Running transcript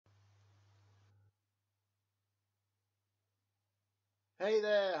Hey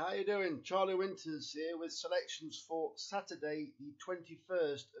there, how you doing? Charlie Winters here with selections for Saturday the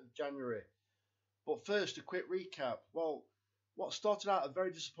 21st of January. But first, a quick recap. Well, what started out a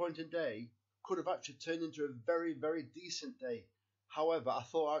very disappointing day could have actually turned into a very, very decent day. However, I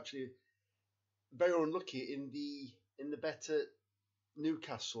thought actually very unlucky in the better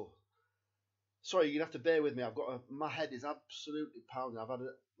Newcastle. Sorry, you're gonna have to bear with me. My head is absolutely pounding. I've had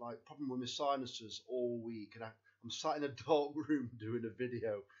a problem with my sinuses all week, and I'm sat in a dark room doing a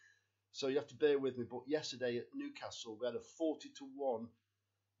video, so you have to bear with me. But yesterday at Newcastle, we had a 40-1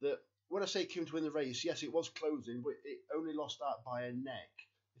 that, when I say came to win the race, yes, it was closing, but it only lost out by a neck.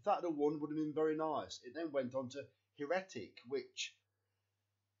 If that had won, would have been very nice. It then went on to Heretic, which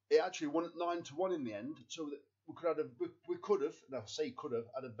it actually won at 9-1 in the end, so that we could have, and I say could have,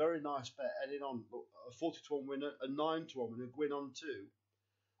 had a very nice bet heading on, a 40-1 winner, a 9-1 winner, going on to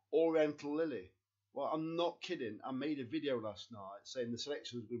Oriental Lily. Well, I'm not kidding. I made a video last night saying the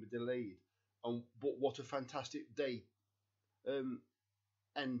selection was going to be delayed, but what a fantastic day,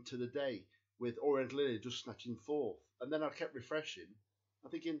 end to the day with Oriental Lily just snatching fourth. And then I kept refreshing.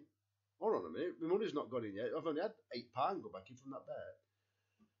 I'm thinking, hold on a minute, my money's not got in yet. I've only had £8 go back in from that bet.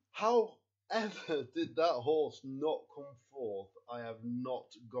 However did that horse not come forth? I have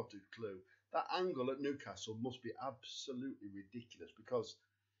not got a clue. That angle at Newcastle must be absolutely ridiculous, because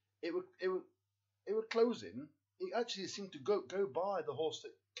it were closing. It actually seemed to go by the horse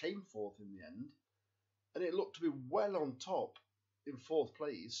that came forth in the end, and it looked to be well on top in fourth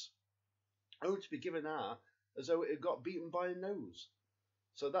place, only to be given out as though it had got beaten by a nose.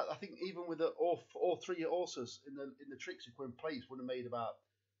 So that, I think, even with all three horses in the Trixie in place, would have made about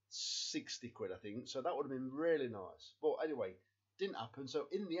 60 quid, I think. So that would have been really nice. But anyway, didn't happen. So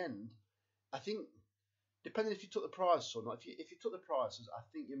in the end, I think, depending if you took the prices or not, if you took the prices, I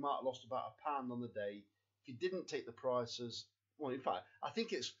think you might have lost about £1 on the day. If you didn't take the prices, well, in fact, I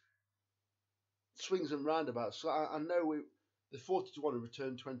think it's swings and roundabouts. So I know the 40-1 will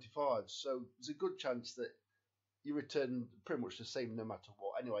return 25. So there's a good chance that you return pretty much the same no matter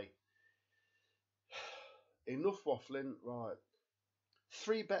what. Anyway, enough waffling. Right.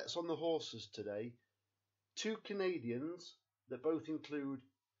 3 bets on the horses today. 2 Canadians that both include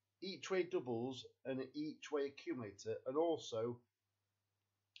each way doubles and an each way accumulator, and also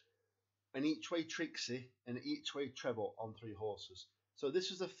an each way Trixie and an each way treble on 3 horses. So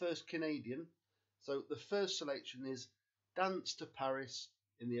this is the first Canadian. So the first selection is Dance to Paris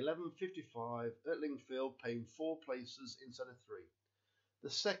in the 11.55 at Lingfield, paying 4 places instead of 3.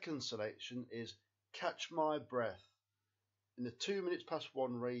 The second selection is Catch My Breath in the 2 minutes past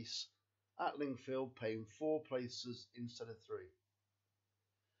 1 race at Lingfield, paying 4 places instead of 3.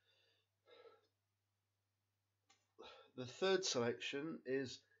 The third selection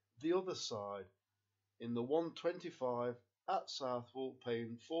is The Other Side in the 1.25 at Southwell,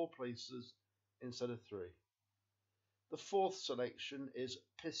 paying 4 places instead of 3. The fourth selection is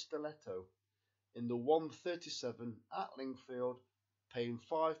Pistoletto in the 1.37 at Lingfield, paying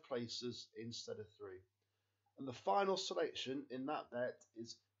 5 places instead of 3. And the final selection in that bet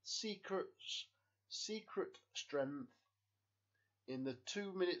is Secret Strength in the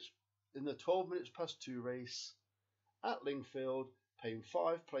 12 minutes past 2 race at Lingfield, paying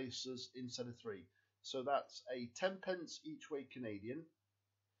 5 places instead of 3. So that's a 10 pence each way Canadian,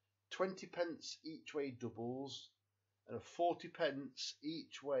 20 pence each way doubles, and a 40 pence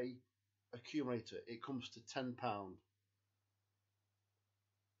each way accumulator. It comes to £10.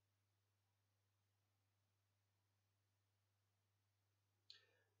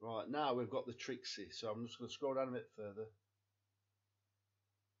 Right, now we've got the Trixie, so I'm just going to scroll down a bit further.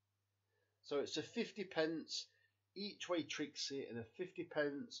 So it's a 50 pence each way Trixie and a 50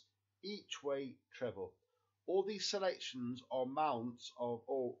 pence each way treble. All these selections are amounts of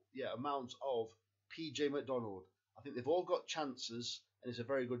PJ McDonald. I think they've all got chances, and it's a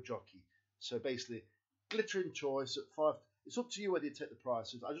very good jockey. So basically, glittering choice at 5. It's up to you whether you take the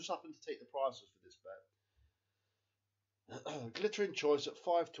prices. I just happen to take the prices for this bet. Glittering choice at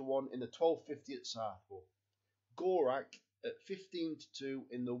 5-1 in the 12.50 at Southwell. Gorak at 15-2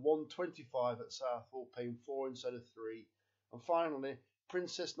 in the 1.25 at Southwell, paying 4 instead of 3. And finally,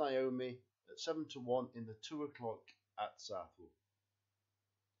 Princess Naomi at 7-1 in the 2 o'clock at Southwell.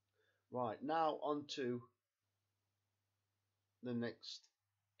 Right, now on to the next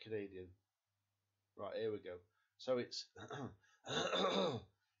Canadian. Right, here we go. So it's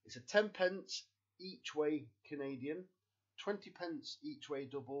it's a 10 pence each way Canadian, 20 pence each way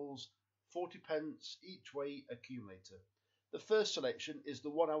doubles, 40 pence each way accumulator. The first selection is the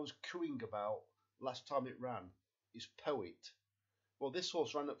one I was cooing about last time it ran. Is Poet. Well, this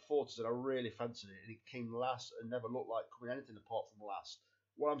horse ran at 40s and I really fancied it, and it came last and never looked like coming anything apart from last.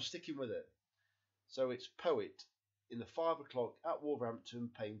 Well, I'm sticking with it. So it's Poet in the 5 o'clock at Wolverhampton,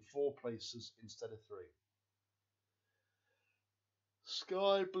 paying 4 places instead of 3.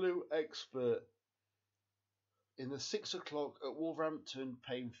 Sky Blue Expert in the 6 o'clock at Wolverhampton,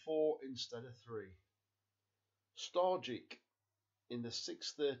 paying 4 instead of 3. Stargic in the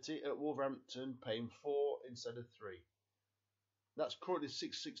 6:30 at Wolverhampton, paying 4 instead of 3. That's currently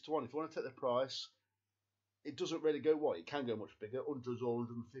 6 to 1. If you want to take the price, it doesn't really go what? It can go much bigger, 100s or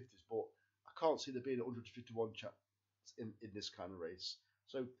 150s, but I can't see there being a 151 chance in this kind of race.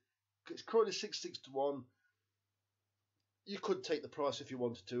 So it's currently 6 to 1. You could take the price if you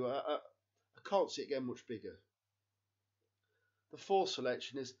wanted to. I can't see it getting much bigger. The 4th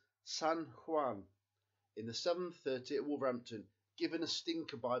selection is San Juan in the 7:30 at Wolverhampton, given a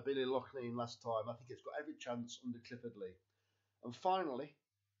stinker by Billy Loughnane last time. I think it's got every chance under Clifford Lee. And finally,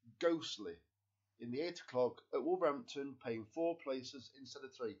 Ghostly in the 8 o'clock at Wolverhampton, paying 4 places instead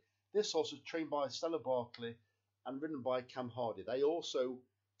of 3. This horse was trained by Stella Barkley and ridden by Cam Hardy. They also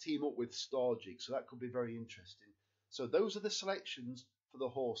team up with Stargic, so that could be very interesting. So those are the selections for the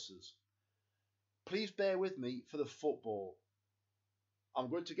horses. Please bear with me for the football. I'm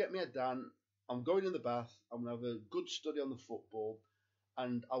going to get my head down. I'm going in the bath. I'm going to have a good study on the football,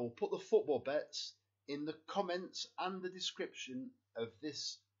 and I will put the football bets in the comments and the description of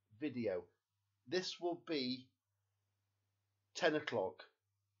this video. This will be 10 o'clock.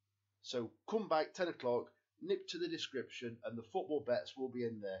 So come back 10 o'clock, nip to the description, and the football bets will be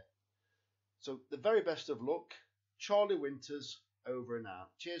in there. So the very best of luck. Charlie Winters, over and out.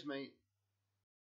 Cheers, mate.